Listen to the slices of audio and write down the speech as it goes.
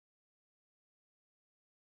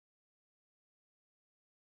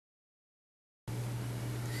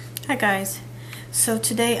Hi guys, so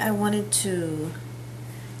today I wanted to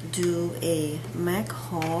do a MAC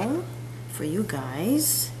haul for you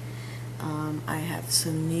guys. I have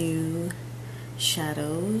some new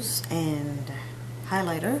shadows and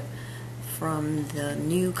highlighter from the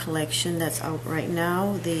new collection that's out right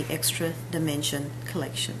now, the Extra Dimension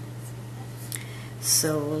collection.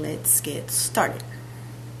 So let's get started.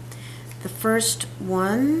 The first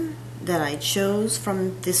one that I chose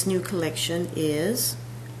from this new collection is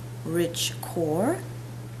Rich Core.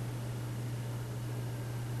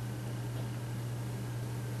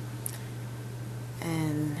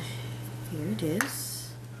 And here it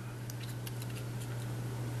is.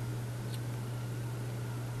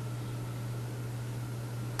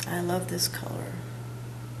 I love this color.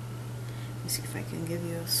 Let me see if I can give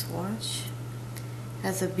you a swatch.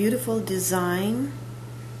 Has a beautiful design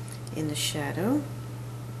in the shadow.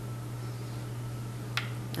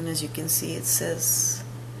 And as you can see, it says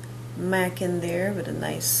MAC in there with a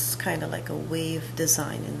nice kind of like a wave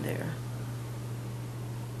design in there.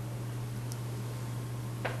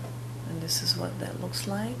 And this is what that looks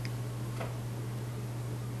like.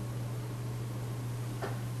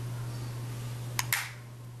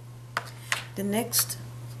 The next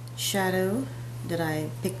shadow that I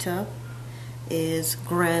picked up is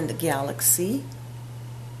Grand Galaxy.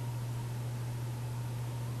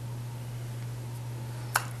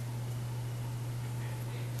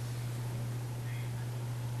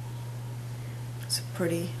 It's a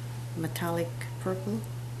pretty metallic purple.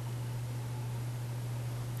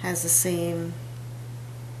 Has the same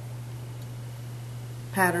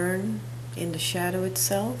pattern in the shadow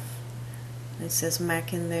itself. It says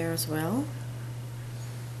MAC in there as well.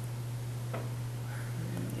 And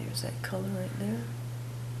there's that color right there.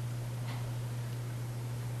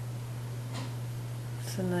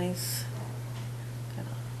 It's a nice kind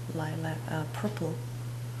of lilac, purple,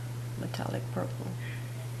 metallic purple.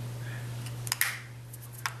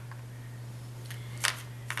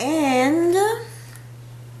 And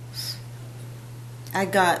I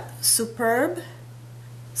got Superb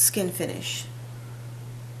Skin Finish.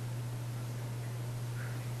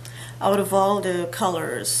 Out of all the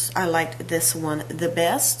colors, I liked this one the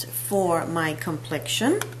best for my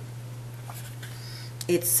complexion.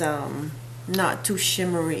 It's not too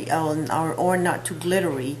shimmery or not too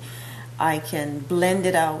glittery. I can blend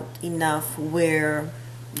it out enough where,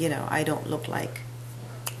 you know, I don't look like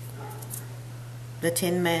the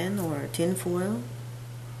Tin Man or tin foil.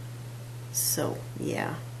 So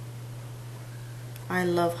yeah, I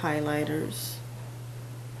love highlighters.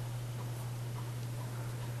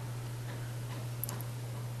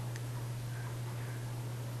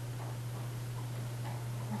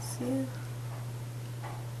 Let's see it.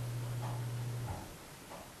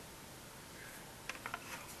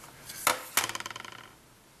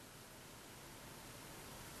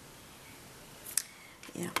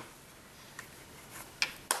 Yeah.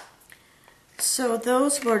 So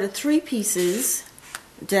those were the three pieces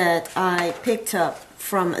that I picked up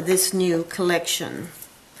from this new collection.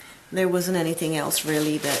 There wasn't anything else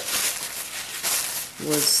really that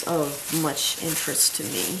was of much interest to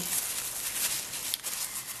me.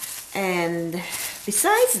 And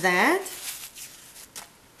besides that,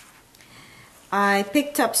 I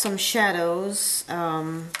picked up some shadows.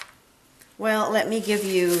 Well, let me give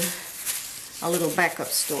you a little backup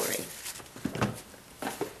story.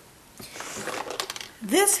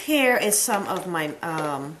 This here is some of my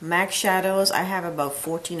MAC shadows. I have about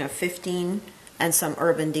 14 or 15 and some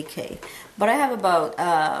Urban Decay. But I have about,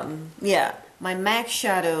 yeah, my MAC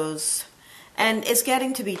shadows, and it's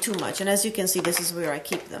getting to be too much. And as you can see, this is where I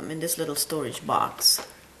keep them, in this little storage box.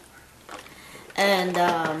 And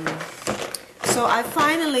so I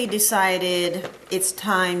finally decided it's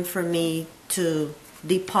time for me to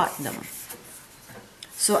depot them.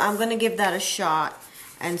 So I'm going to give that a shot.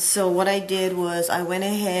 And so what I did was I went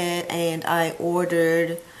ahead and I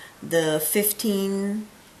ordered the 15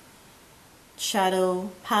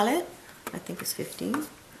 shadow palette. I think it's 15.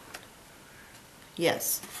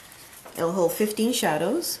 Yes. It'll hold 15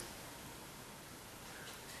 shadows.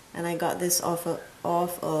 And I got this off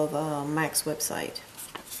of MAC's website.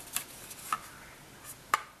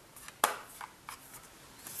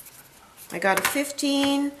 I got a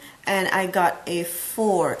 15 and I got a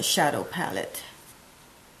 4 shadow palette,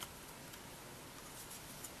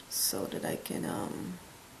 so that I can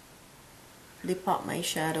depot my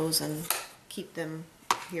shadows and keep them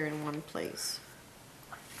here in one place.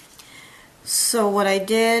 So what I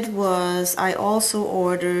did was I also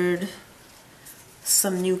ordered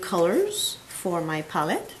some new colors for my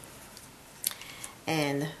palette.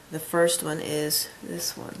 And the first one is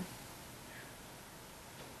this one.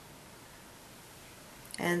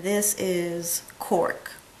 and this is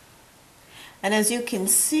cork. And as you can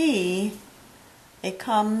see, it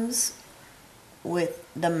comes with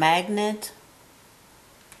the magnet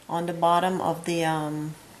on the bottom of the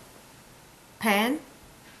pan,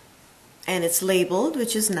 and it's labeled,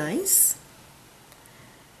 which is nice.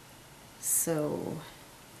 So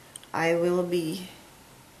I will be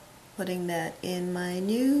putting that in my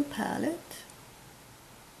new palette.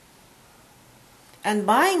 And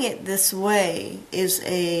buying it this way is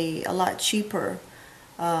a lot cheaper.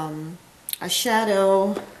 A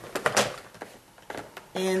shadow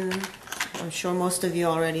in, I'm sure most of you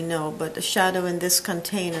already know, but the shadow in this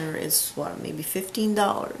container is what, maybe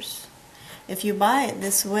 $15. If you buy it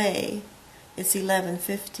this way, it's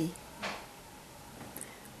 $11.50.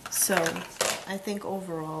 So I think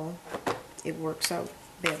overall it works out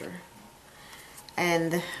better.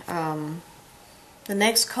 And the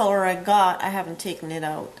next color I got, I haven't taken it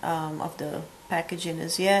out of the packaging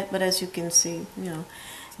as yet, but as you can see, you know,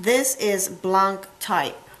 this is Blanc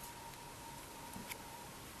type.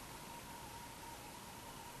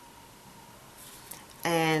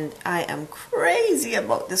 And I am crazy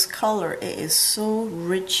about this color. It is so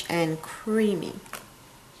rich and creamy.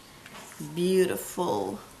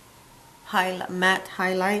 Beautiful highlight, matte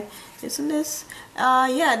highlight, isn't this?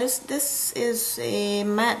 Yeah, this is a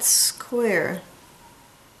matte square,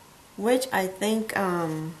 which I think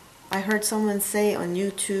I heard someone say on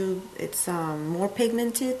YouTube it's more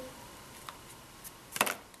pigmented.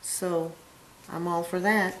 So I'm all for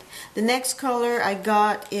that. The next color I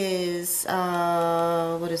got is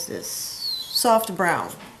what is this? Soft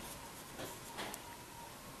brown.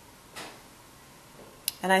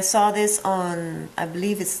 And I saw this on, I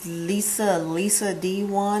believe it's Lisa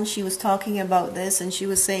D1. She was talking about this, and she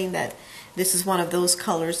was saying that this is one of those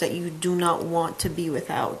colors that you do not want to be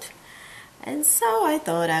without. And so I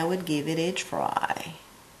thought I would give it a try.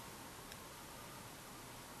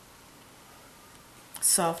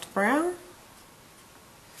 Soft brown.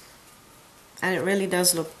 And it really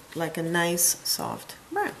does look like a nice soft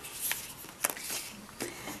brown.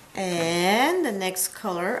 And the next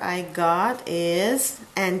color I got is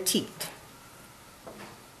Antique.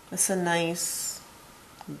 It's a nice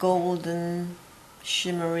golden,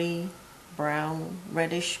 shimmery brown,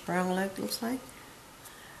 reddish brown, like looks like.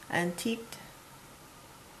 Antique.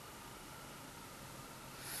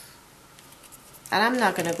 And I'm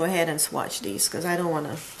not going to go ahead and swatch these because I don't want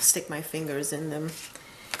to stick my fingers in them.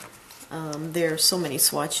 There are so many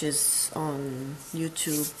swatches on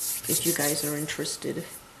YouTube if you guys are interested.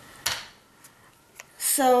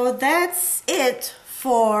 So that's it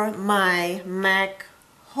for my MAC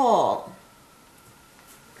haul.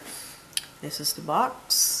 This is the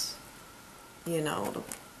box. You know,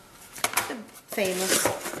 the famous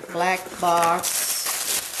black box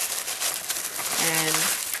and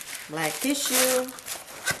black tissue.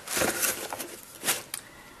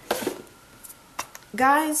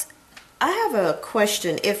 Guys, I have a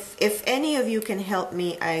question. If any of you can help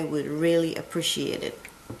me, I would really appreciate it.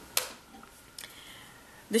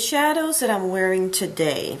 The shadows that I'm wearing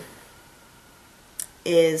today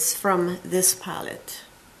is from this palette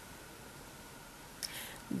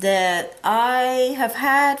that I have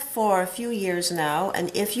had for a few years now.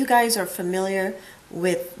 And if you guys are familiar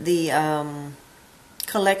with the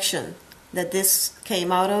collection that this came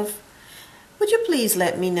out of, would you please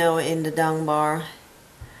let me know in the down bar.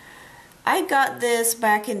 I got this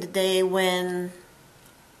back in the day when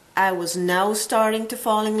I was now starting to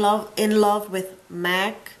fall in love with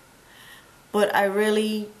MAC, but I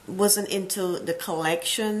really wasn't into the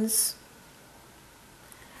collections.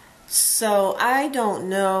 So I don't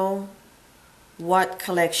know what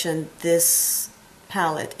collection this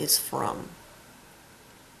palette is from.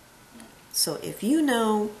 So if you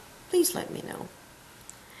know, please let me know.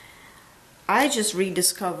 I just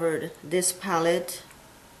rediscovered this palette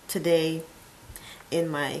today in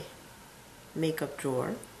my makeup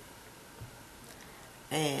drawer,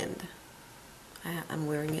 and I'm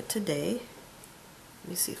wearing it today. Let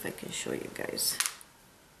me see if I can show you guys.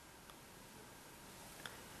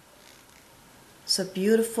 It's a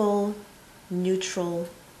beautiful neutral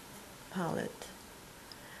palette,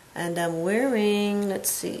 and I'm wearing, let's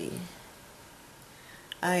see,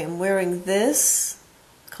 I am wearing this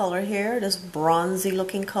color here, this bronzy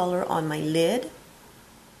looking color on my lid.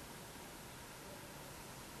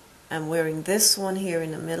 I'm wearing this one here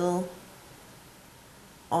in the middle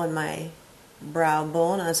on my brow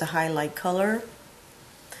bone as a highlight color.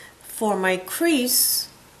 For my crease,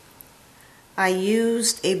 I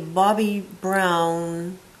used a Bobbi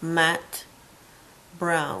Brown matte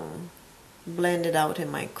brown blended out in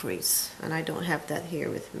my crease, and I don't have that here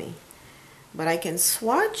with me. But I can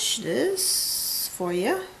swatch this for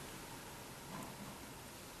you.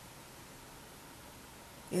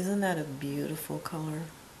 Isn't that a beautiful color?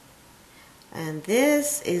 And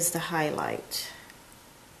this is the highlight.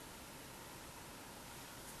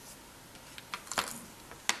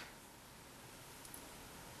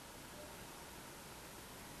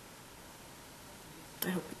 I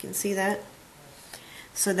hope you can see that.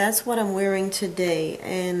 So that's what I'm wearing today,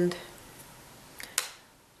 and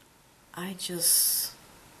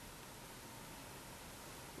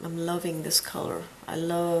I'm loving this color. I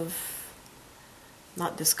love,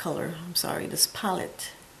 not this color, I'm sorry, this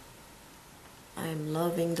palette. I'm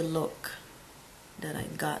loving the look that I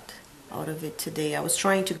got out of it today. I was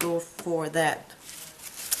trying to go for that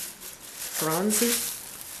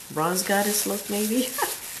bronze goddess look maybe.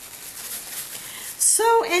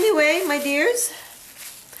 So anyway, my dears,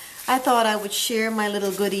 I thought I would share my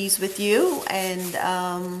little goodies with you, and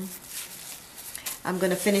I'm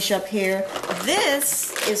going to finish up here.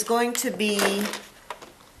 This is going to be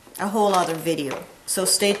a whole other video, so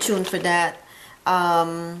stay tuned for that.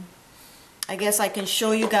 I guess I can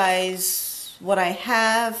show you guys what I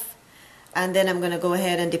have, and then I'm going to go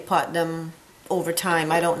ahead and depot them over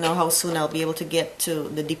time. I don't know how soon I'll be able to get to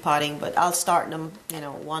the depotting, but I'll start them, you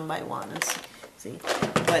know, one by one and see.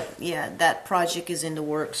 But yeah, that project is in the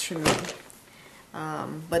works for me.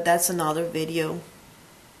 But that's another video.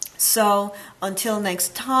 So until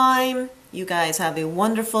next time, you guys have a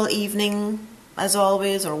wonderful evening as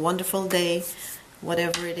always, or wonderful day,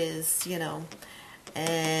 whatever it is, you know,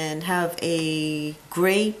 and have a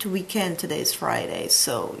great weekend. Today's Friday,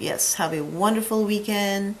 so yes, have a wonderful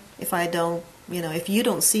weekend if I don't, you know, if you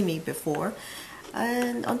don't see me before.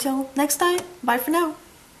 And until next time, bye for now.